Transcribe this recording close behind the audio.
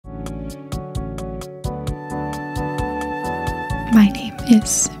My name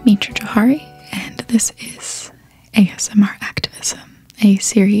is Mitra Jouhari, and this is ASMR Activism, a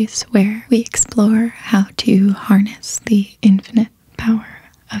series where we explore how to harness the infinite power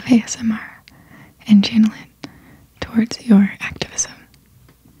of ASMR and channel it towards your activism.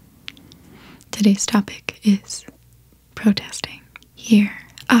 Today's topic is protesting. Here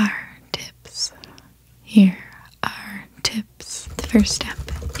are tips. Here are tips. The first step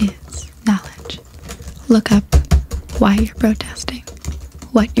is knowledge. Look up why you're protesting,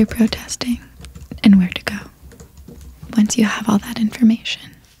 what you're protesting, and where to go. Once you have all that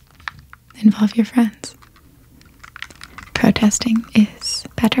information, involve your friends. Protesting is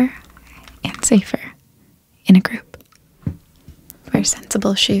better and safer in a group. Wear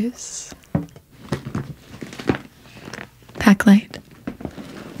sensible shoes. Pack light.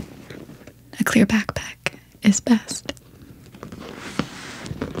 A clear backpack is best.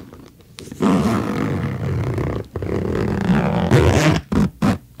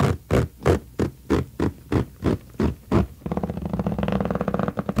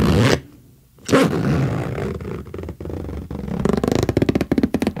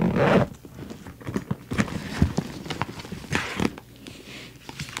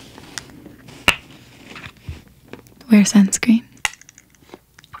 Wear sunscreen.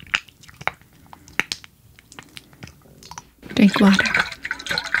 Drink water.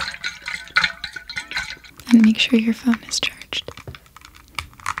 And make sure your phone is charged.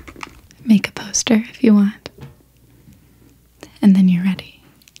 Make a poster if you want. And then you're ready.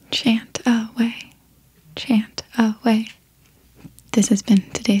 Chant away. Chant away. This has been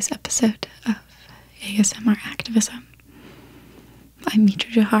today's episode of ASMR Activism. I'm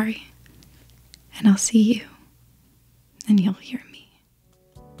Mitra Jouhari, and I'll see you, and you'll hear me.